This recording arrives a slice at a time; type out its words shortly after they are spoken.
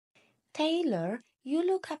Taylor, you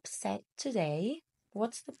look upset today.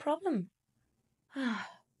 What's the problem?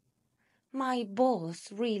 My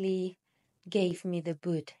boss really gave me the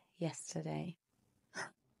boot yesterday.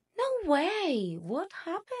 No way! What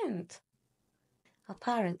happened?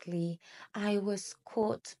 Apparently, I was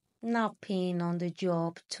caught napping on the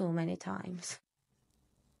job too many times.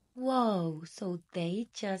 Whoa, so they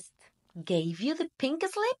just gave you the pink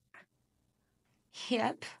slip?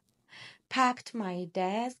 Yep. Packed my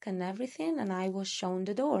desk and everything, and I was shown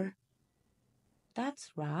the door.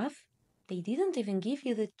 That's rough. They didn't even give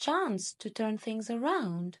you the chance to turn things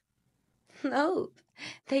around. No,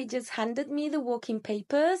 they just handed me the walking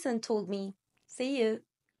papers and told me, see you.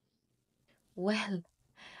 Well,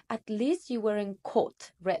 at least you weren't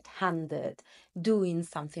caught red-handed doing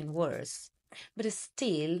something worse. But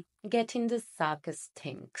still, getting the sack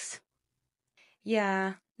stinks.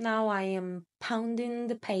 Yeah, now I am pounding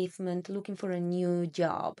the pavement looking for a new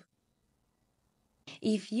job.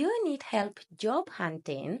 If you need help job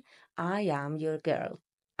hunting, I am your girl.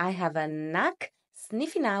 I have a knack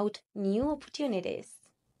sniffing out new opportunities.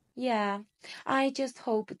 Yeah, I just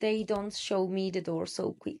hope they don't show me the door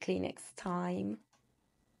so quickly next time.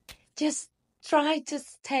 Just try to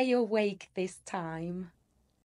stay awake this time.